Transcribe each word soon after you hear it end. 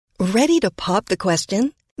Ready to pop the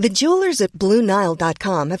question? The jewelers at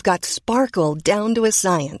BlueNile.com have got sparkle down to a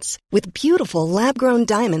science with beautiful lab-grown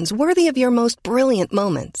diamonds worthy of your most brilliant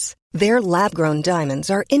moments. Their lab-grown diamonds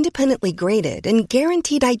are independently graded and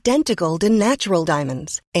guaranteed identical to natural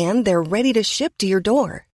diamonds, and they're ready to ship to your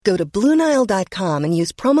door. Go to BlueNile.com and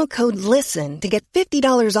use promo code LISTEN to get $50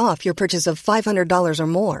 off your purchase of $500 or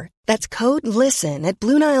more. That's code LISTEN at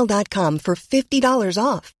BlueNile.com for $50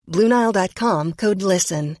 off. BlueNile.com, code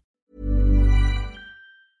LISTEN.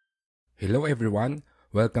 Hello everyone,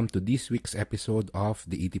 welcome to this week's episode of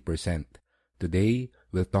The 80%. Today,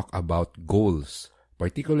 we'll talk about goals,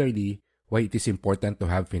 particularly why it is important to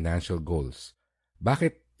have financial goals.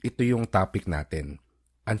 Bakit ito yung topic natin?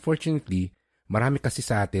 Unfortunately, marami kasi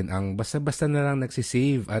sa atin ang basta-basta na lang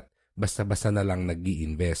nagsisave at basta-basta na lang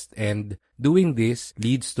nag-i-invest, and doing this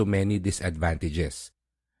leads to many disadvantages.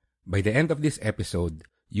 By the end of this episode,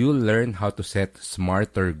 you'll learn how to set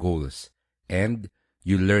smarter goals, and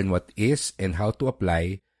you'll learn what is and how to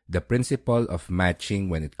apply the principle of matching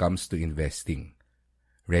when it comes to investing.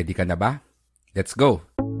 Ready ka na ba? Let's go!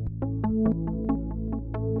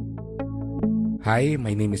 Hi,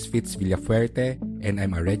 my name is Fitz Villafuerte and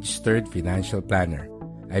I'm a registered financial planner.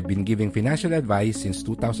 I've been giving financial advice since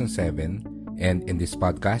 2007, and in this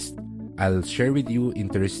podcast, I'll share with you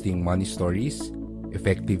interesting money stories,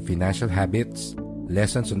 effective financial habits,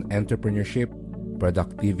 lessons on entrepreneurship,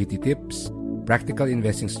 productivity tips, practical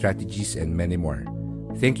investing strategies, and many more.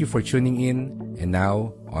 Thank you for tuning in, and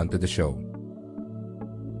now, on to the show.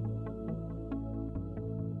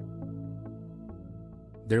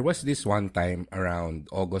 There was this one time around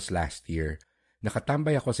August last year,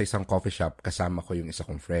 nakatambay ako sa isang coffee shop kasama ko yung isa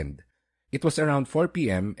kong friend. It was around 4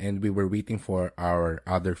 p.m. and we were waiting for our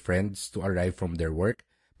other friends to arrive from their work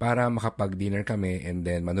para makapag-dinner kami and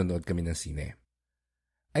then manonood kami ng sine.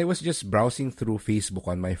 I was just browsing through Facebook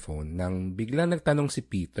on my phone nang bigla nagtanong si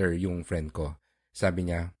Peter, yung friend ko. Sabi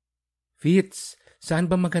niya, "Fitz, saan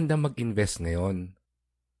ba maganda mag-invest ngayon?"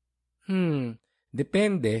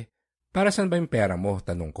 Depende. Para saan ba yung pera mo?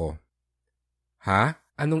 Tanong ko. Ha?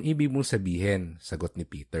 Anong ibig mong sabihin? Sagot ni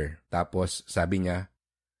Peter. Tapos sabi niya,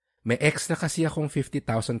 may extra kasi akong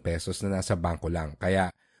 50,000 pesos na nasa bangko lang. Kaya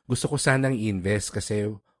gusto ko sanang i-invest kasi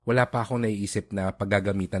wala pa akong naiisip na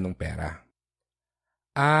paggagamitan ng pera.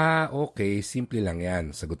 Ah, okay. Simple lang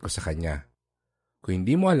yan. Sagot ko sa kanya. Kung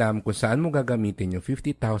hindi mo alam kung saan mo gagamitin yung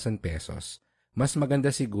 50,000 pesos, mas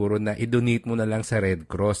maganda siguro na i-donate mo na lang sa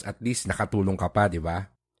Red Cross. At least nakatulong ka pa, di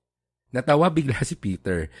ba? Natawa bigla si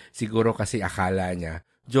Peter. Siguro kasi akala niya,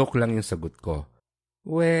 joke lang yung sagot ko.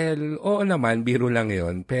 Well, oo naman, biro lang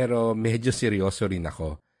yon, pero medyo seryoso rin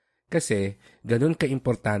ako. Kasi, ganun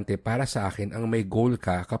ka-importante para sa akin ang may goal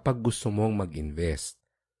ka kapag gusto mong mag-invest.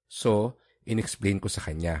 So, inexplain ko sa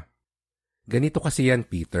kanya. Ganito kasi yan,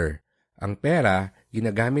 Peter. Ang pera,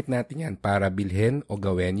 ginagamit natin yan para bilhin o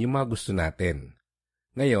gawin yung mga gusto natin.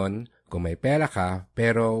 Ngayon, kung may pera ka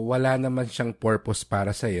pero wala naman siyang purpose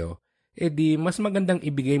para sa'yo, edi mas magandang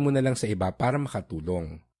ibigay mo na lang sa iba para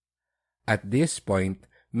makatulong. At this point,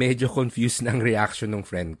 medyo confused na ang reaction ng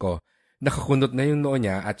friend ko. Nakakunot na yung noo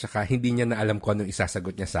niya at saka hindi niya na alam kung anong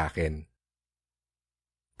isasagot niya sa akin.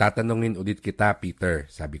 Tatanungin ulit kita, Peter,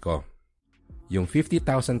 sabi ko. Yung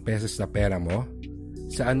 50,000 pesos na pera mo,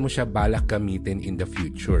 saan mo siya balak gamitin in the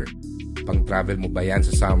future? Pang-travel mo ba yan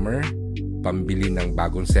sa summer? Pambili ng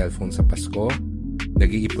bagong cellphone sa Pasko?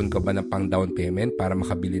 Nag-iipon ka ba ng pang-down payment para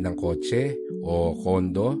makabili ng kotse o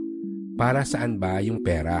kondo? Para saan ba yung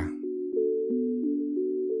pera?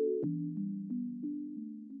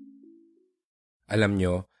 Alam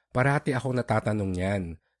nyo, parati akong natatanong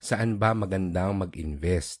yan, saan ba magandang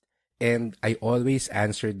mag-invest? And I always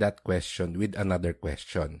answer that question with another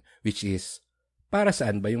question, which is, para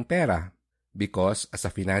saan ba yung pera? Because as a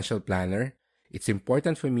financial planner, it's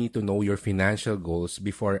important for me to know your financial goals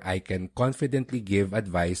before I can confidently give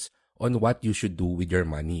advice on what you should do with your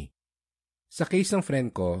money. Sa case ng friend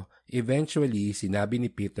ko, eventually sinabi ni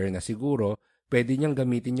Peter na siguro pwede niyang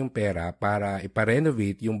gamitin yung pera para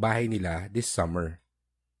iparenovate yung bahay nila this summer.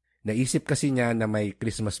 Naisip kasi niya na may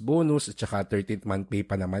Christmas bonus at saka 13th month pay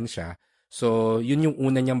pa naman siya, so yun yung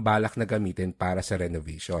una niyang balak na gamitin para sa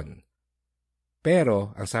renovation.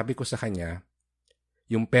 Pero, ang sabi ko sa kanya,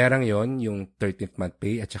 yung perang yon, yung 13th month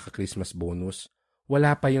pay at saka Christmas bonus,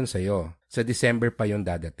 wala pa yun sa'yo. Sa December pa yun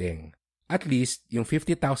dadating. At least, yung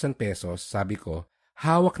 50,000 pesos, sabi ko,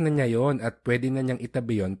 hawak na niya yon at pwede na niyang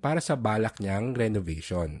itabi yon para sa balak niyang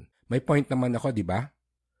renovation. May point naman ako, di ba?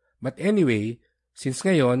 But anyway, since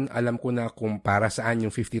ngayon, alam ko na kung para saan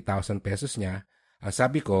yung 50,000 pesos niya, ang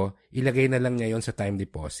sabi ko, ilagay na lang niya yon sa time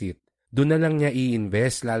deposit. Doon na lang niya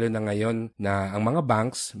i-invest lalo na ngayon na ang mga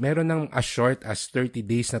banks meron ng as short as 30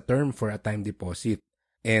 days na term for a time deposit.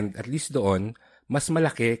 And at least doon, mas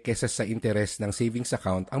malaki kesa sa interest ng savings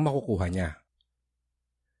account ang makukuha niya.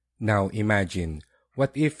 Now imagine,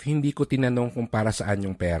 what if hindi ko tinanong kung para saan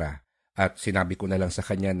yung pera at sinabi ko na lang sa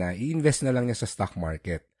kanya na i-invest na lang niya sa stock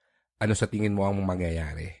market? Ano sa tingin mo ang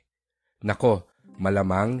mangyayari? Nako,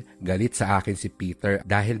 malamang galit sa akin si Peter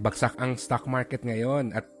dahil bagsak ang stock market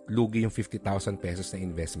ngayon at lugi yung 50,000 pesos na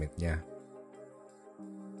investment niya.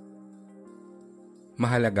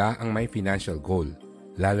 Mahalaga ang may financial goal,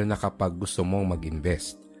 lalo na kapag gusto mong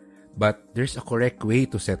mag-invest. But there's a correct way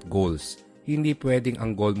to set goals. Hindi pwedeng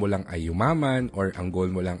ang goal mo lang ay yumaman or ang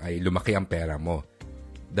goal mo lang ay lumaki ang pera mo.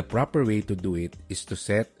 The proper way to do it is to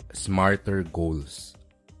set smarter goals.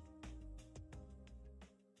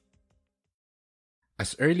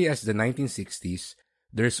 As early as the 1960s,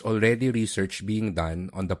 there's already research being done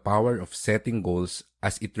on the power of setting goals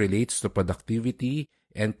as it relates to productivity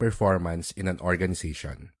and performance in an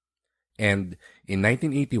organization. And in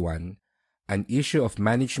 1981, an issue of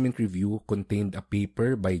Management Review contained a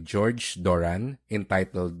paper by George Doran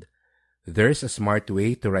entitled "There's a Smart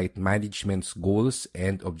Way to Write Management's Goals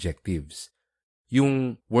and Objectives."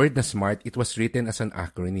 Yung word na smart, it was written as an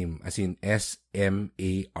acronym, as in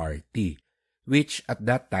SMART, which at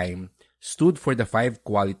that time stood for the 5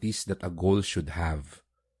 qualities that a goal should have.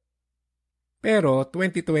 Pero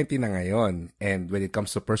 2020 na ngayon, and when it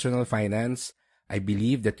comes to personal finance, I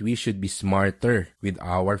believe that we should be smarter with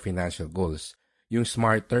our financial goals. Yung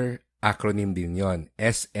smarter, acronym din yon,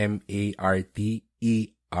 SMARTER.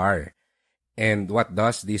 And what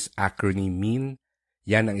does this acronym mean?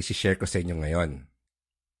 Yan ang isi-share ko sa inyo ngayon.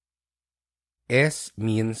 S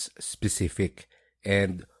means specific,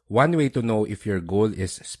 and one way to know if your goal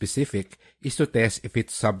is specific is to test if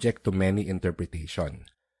it's subject to many interpretation.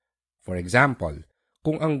 For example,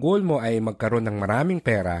 kung ang goal mo ay magkaroon ng maraming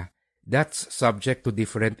pera, that's subject to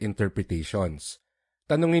different interpretations.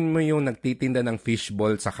 Tanungin mo yung nagtitinda ng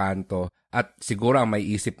fishball sa kanto at siguro ang may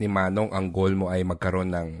isip ni Manong ang goal mo ay magkaroon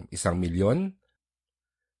ng 1,000,000.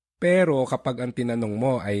 Pero kapag ang tinanong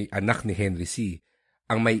mo ay anak ni Henry C.,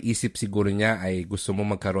 ang may isip siguro niya ay gusto mo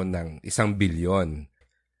magkaroon ng 1,000,000,000.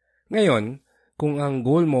 Ngayon, kung ang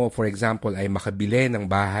goal mo, for example, ay makabili ng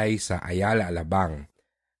bahay sa Ayala, Alabang,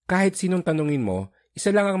 kahit sinong tanungin mo,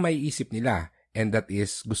 isa lang ang may isip nila, and that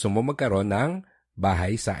is gusto mo magkaroon ng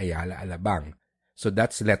bahay sa Ayala, Alabang. So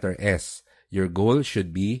that's letter S. Your goal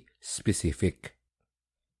should be specific.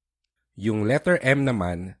 Yung letter M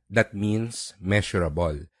naman, that means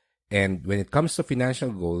measurable. And when it comes to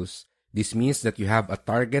financial goals, this means that you have a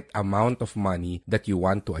target amount of money that you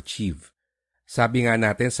want to achieve. Sabi nga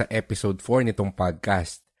natin sa episode 4 nitong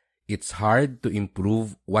podcast, it's hard to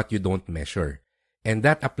improve what you don't measure. And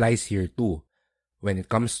that applies here too. When it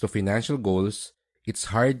comes to financial goals,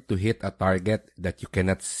 it's hard to hit a target that you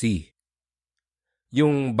cannot see.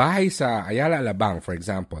 Yung bahay sa Ayala, Alabang, for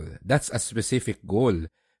example, that's a specific goal.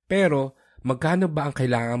 Pero, magkano ba ang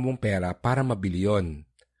kailangan mong pera para mabili yun?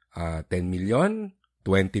 10 million?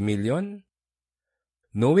 20 million?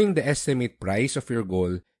 Knowing the estimate price of your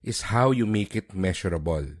goal is how you make it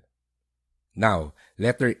measurable. Now,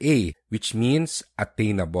 letter A, which means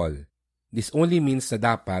attainable. This only means na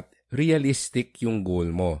dapat realistic yung goal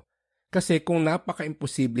mo. Kasi kung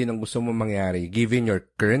napaka-imposible ng gusto mo mangyari given your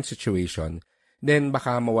current situation, then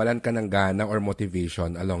baka mawalan ka ng gana or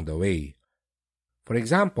motivation along the way. For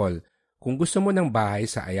example, kung gusto mo ng bahay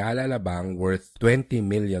sa Ayala, Alabang worth 20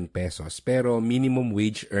 million pesos pero minimum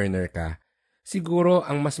wage earner ka, siguro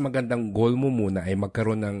ang mas magandang goal mo muna ay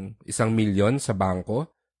magkaroon ng 1,000,000 sa bangko.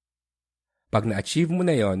 Pag na-achieve mo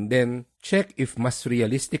na yon, then check if mas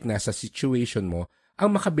realistic na sa situation mo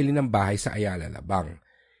ang makabili ng bahay sa Ayala, Alabang.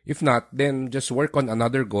 If not, then just work on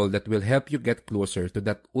another goal that will help you get closer to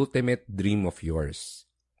that ultimate dream of yours.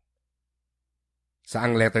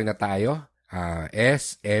 Saang letter na tayo?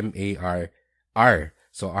 S-M-A-R-R.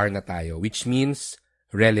 So R na tayo, which means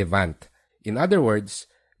relevant. In other words,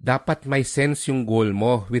 dapat may sense yung goal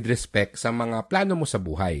mo with respect sa mga plano mo sa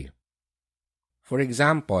buhay. For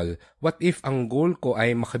example, what if ang goal ko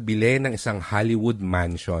ay makabili ng isang Hollywood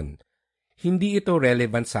mansion? Hindi ito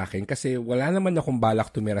relevant sa akin kasi wala naman akong balak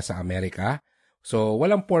tumira sa Amerika. So,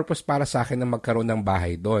 walang purpose para sa akin na magkaroon ng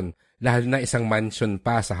bahay doon, lalo na isang mansion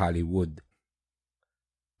pa sa Hollywood.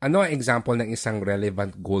 Ano ang example ng isang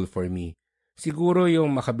relevant goal for me? Siguro yung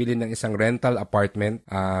makabili ng isang rental apartment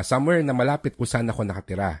somewhere na malapit kung saan ako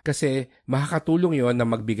nakatira. Kasi makakatulong yon na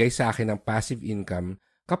magbigay sa akin ng passive income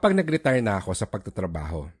kapag nag-retire na ako sa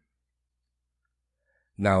pagtatrabaho.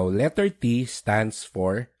 Now, letter T stands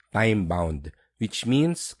for time-bound, which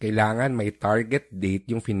means kailangan may target date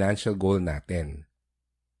yung financial goal natin.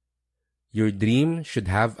 Your dream should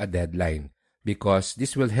have a deadline because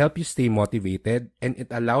this will help you stay motivated and it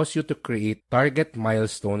allows you to create target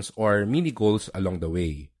milestones or mini goals along the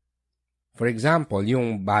way. For example,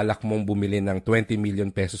 yung balak mong bumili ng 20 million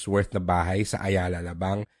pesos worth na bahay sa Ayala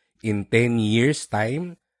Alabang in 10 years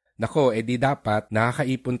time, nako, edi dapat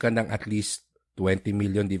nakakaipon ka ng at least 20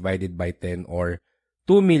 million divided by 10 or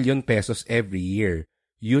 2 million pesos every year.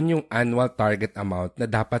 Yun yung annual target amount na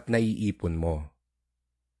dapat naiipon mo.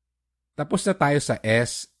 Tapos na tayo sa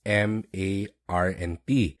S, M, A, R, and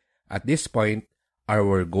T. At this point,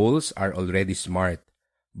 our goals are already smart.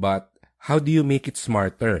 But how do you make it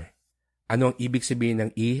smarter? Ano ang ibig sabihin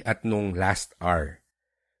ng E at nung last R?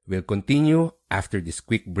 We'll continue after this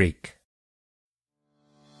quick break.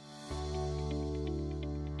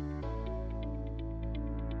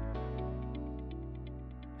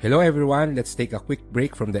 Hello everyone, let's take a quick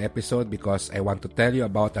break from the episode because I want to tell you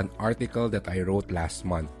about an article that I wrote last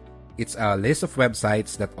month. It's a list of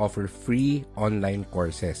websites that offer free online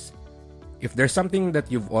courses. If there's something that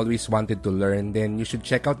you've always wanted to learn, then you should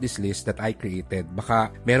check out this list that I created. Baka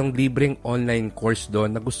merong libreng online course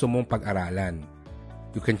doon na gusto mong pag-aralan.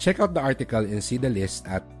 You can check out the article and see the list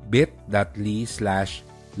at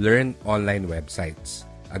bit.ly/learnonlinewebsites.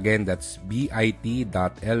 Again, that's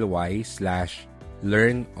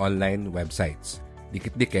bit.ly/learnonlinewebsites.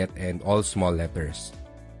 Dikit-dikit and all small letters.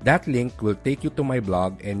 That link will take you to my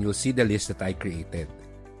blog and you'll see the list that I created.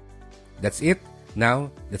 That's it. Now,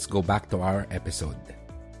 let's go back to our episode.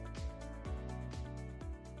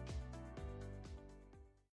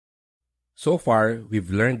 So far, we've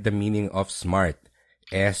learned the meaning of SMART.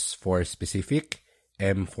 S for specific,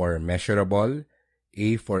 M for measurable,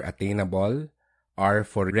 A for attainable, R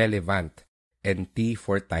for relevant, and T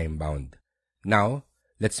for time-bound. Now,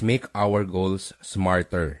 let's make our goals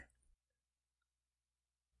smarter.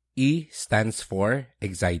 E stands for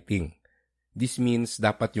exciting. This means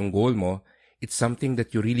dapat yung goal mo, it's something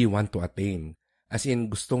that you really want to attain. As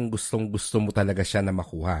in, gusto mo talaga siya na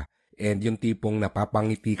makuha. And yung tipong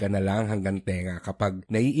napapangiti ka na lang hanggang tenga kapag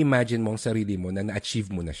nai-imagine mo ang sarili mo na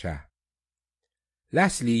na-achieve mo na siya.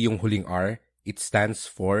 Lastly, yung huling R, it stands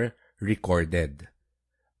for recorded.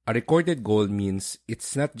 A recorded goal means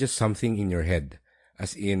it's not just something in your head.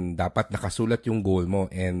 As in, dapat nakasulat yung goal mo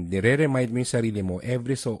and nire-remind mo yung sarili mo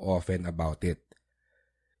every so often about it.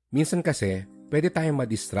 Minsan kasi, pwede tayong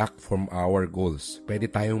ma-distract from our goals. Pwede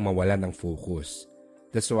tayong mawala ng focus.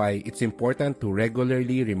 That's why it's important to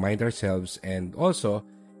regularly remind ourselves and also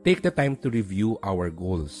take the time to review our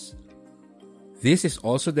goals. This is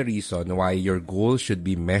also the reason why your goals should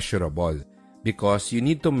be measurable because you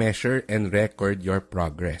need to measure and record your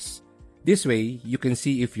progress. This way, you can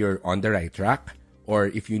see if you're on the right track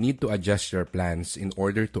or if you need to adjust your plans in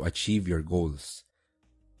order to achieve your goals.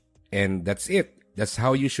 And that's it. That's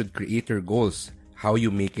how you should create your goals, how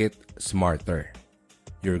you make it smarter.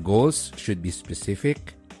 Your goals should be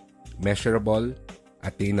specific, measurable,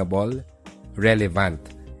 attainable, relevant,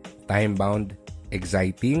 time-bound,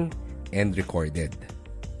 exciting, and recorded.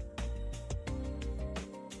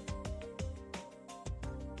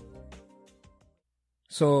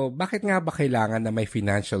 So, bakit nga ba kailangan na may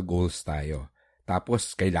financial goals tayo?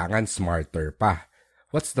 Tapos, kailangan smarter pa.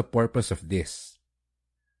 What's the purpose of this?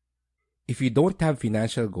 If you don't have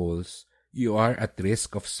financial goals, you are at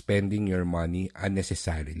risk of spending your money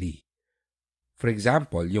unnecessarily. For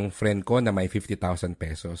example, yung friend ko na may 50,000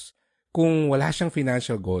 pesos, kung wala siyang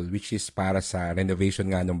financial goal which is para sa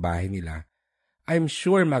renovation nga ng bahay nila, I'm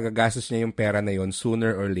sure magagastos niya yung pera na yon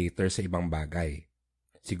sooner or later sa ibang bagay.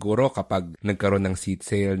 Siguro kapag nagkaroon ng seat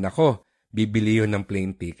sale, nako, bibili yun ng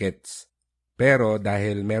plane tickets. Pero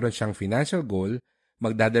dahil meron siyang financial goal,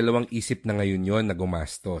 magdadalawang isip na ngayon yon na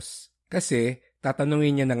gumastos. Kasi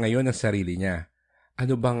tatanungin niya na ngayon ang sarili niya,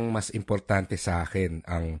 ano bang mas importante sa akin,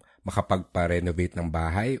 ang makapagpa-renovate ng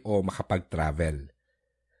bahay o makapag-travel?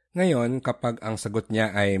 Ngayon, kapag ang sagot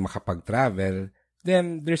niya ay makapag-travel,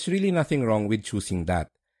 then there's really nothing wrong with choosing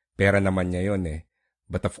that. Pera naman niya yon eh.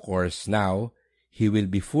 But of course, now, he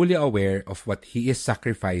will be fully aware of what he is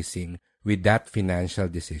sacrificing with that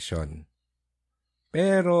financial decision.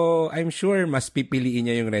 Pero I'm sure mas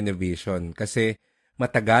pipiliin niya yung renovation kasi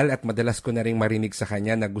matagal at madalas ko na ring marinig sa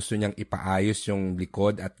kanya na gusto niyang ipaayos yung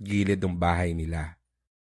likod at gilid ng bahay nila.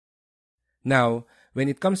 Now, when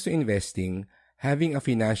it comes to investing, having a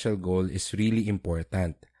financial goal is really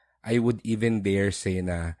important. I would even dare say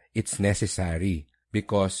na it's necessary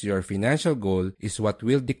because your financial goal is what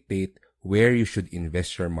will dictate where you should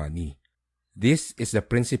invest your money. This is the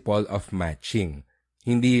principle of matching.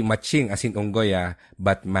 Hindi matching as in unggoy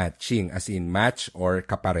but matching as in match or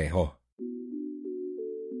kapareho.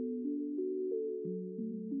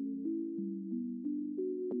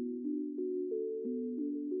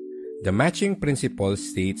 The matching principle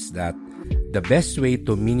states that the best way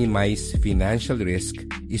to minimize financial risk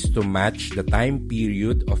is to match the time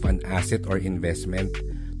period of an asset or investment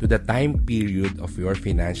to the time period of your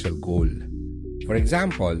financial goal. For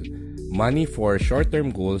example, money for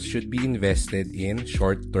short-term goals should be invested in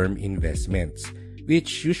short-term investments,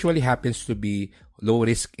 which usually happens to be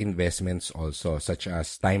low-risk investments also, such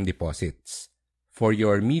as time deposits. For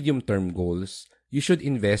your medium-term goals, you should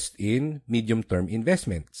invest in medium-term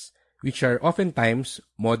investments, which are oftentimes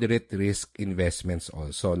moderate-risk investments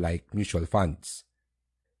also, like mutual funds.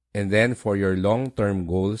 And then for your long-term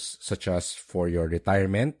goals, such as for your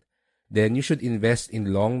retirement, then you should invest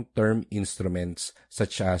in long-term instruments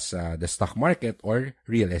such as the stock market or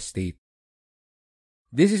real estate.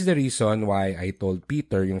 This is the reason why I told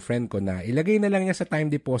Peter, yung friend ko, na ilagay na lang niya sa time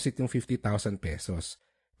deposit yung 50,000 pesos.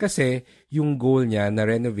 Kasi yung goal niya na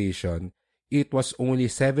renovation, it was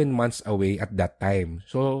only 7 months away at that time.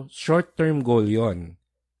 So, short-term goal yon.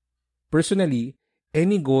 Personally,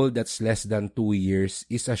 any goal that's less than 2 years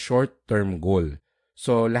is a short-term goal.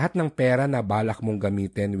 So, lahat ng pera na balak mong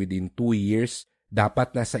gamitin within 2 years,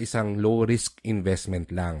 dapat nasa isang low-risk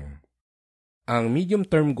investment lang. Ang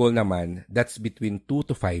medium-term goal naman, that's between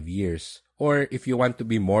 2 to 5 years. Or if you want to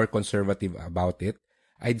be more conservative about it,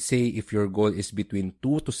 I'd say if your goal is between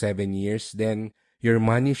 2 to 7 years, then your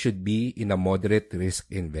money should be in a moderate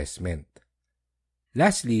risk investment.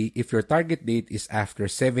 Lastly, if your target date is after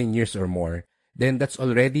 7 years or more, then that's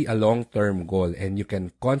already a long-term goal and you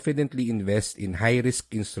can confidently invest in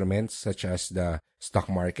high-risk instruments such as the stock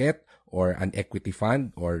market or an equity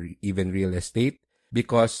fund or even real estate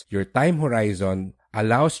because your time horizon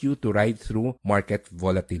allows you to ride through market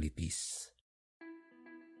volatilities.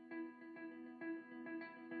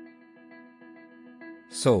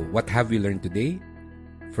 So, what have we learned today?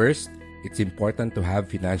 First, it's important to have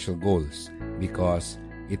financial goals because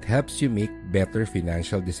it helps you make better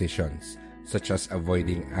financial decisions, such as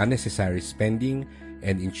avoiding unnecessary spending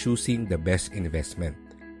and in choosing the best investment.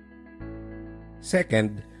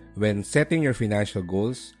 Second, when setting your financial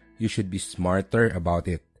goals, you should be smarter about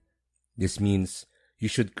it. This means you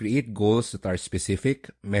should create goals that are specific,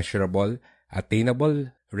 measurable,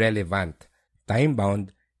 attainable, relevant,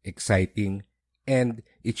 time-bound, exciting, and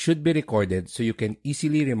it should be recorded so you can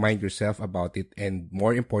easily remind yourself about it and,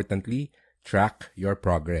 more importantly, track your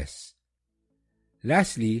progress.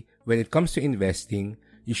 Lastly, when it comes to investing,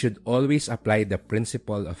 you should always apply the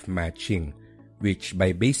principle of matching, which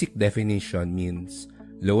by basic definition means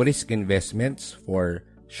low-risk investments for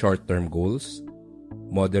short-term goals,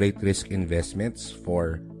 moderate-risk investments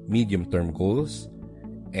for medium-term goals,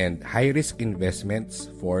 and high-risk investments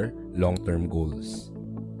for long-term goals.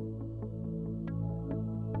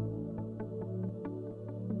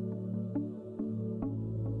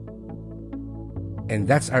 And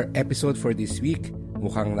that's our episode for this week.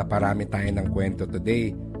 Mukhang naparami tayo ng kwento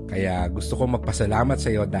today. Kaya gusto ko magpasalamat sa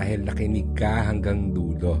iyo dahil nakinig ka hanggang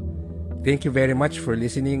dulo. Thank you very much for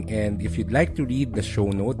listening, and if you'd like to read the show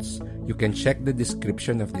notes, you can check the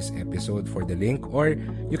description of this episode for the link, or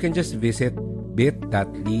you can just visit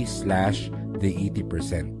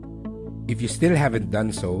bit.ly/the80%. If you still haven't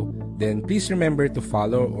done so, then please remember to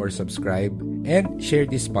follow or subscribe and share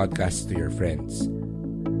this podcast to your friends.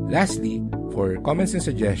 Lastly, for comments and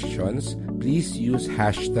suggestions, please use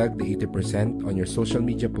hashtag the80% on your social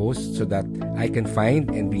media posts so that I can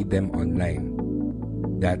find and read them online.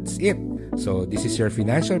 That's it. So this is your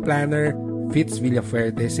financial planner, Fitz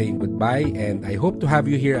Villafuerte, saying goodbye, and I hope to have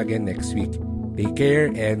you here again next week. Take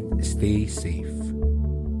care and stay safe.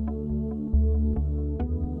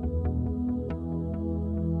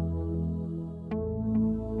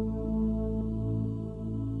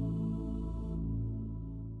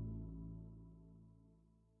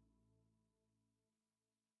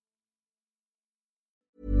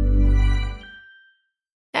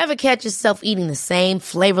 Ever catch yourself eating the same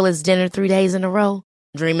flavorless dinner 3 days in a row?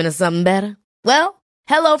 Dreaming of something better? Well,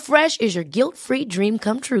 HelloFresh is your guilt-free dream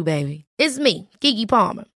come true, baby. It's me, Keke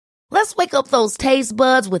Palmer. Let's wake up those taste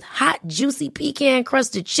buds with hot, juicy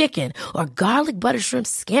pecan-crusted chicken or garlic butter shrimp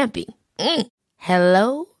scampi.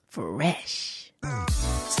 Hello Fresh.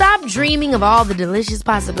 Stop dreaming of all the delicious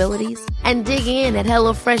possibilities and dig in at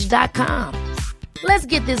HelloFresh.com. Let's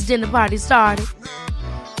get this dinner party started.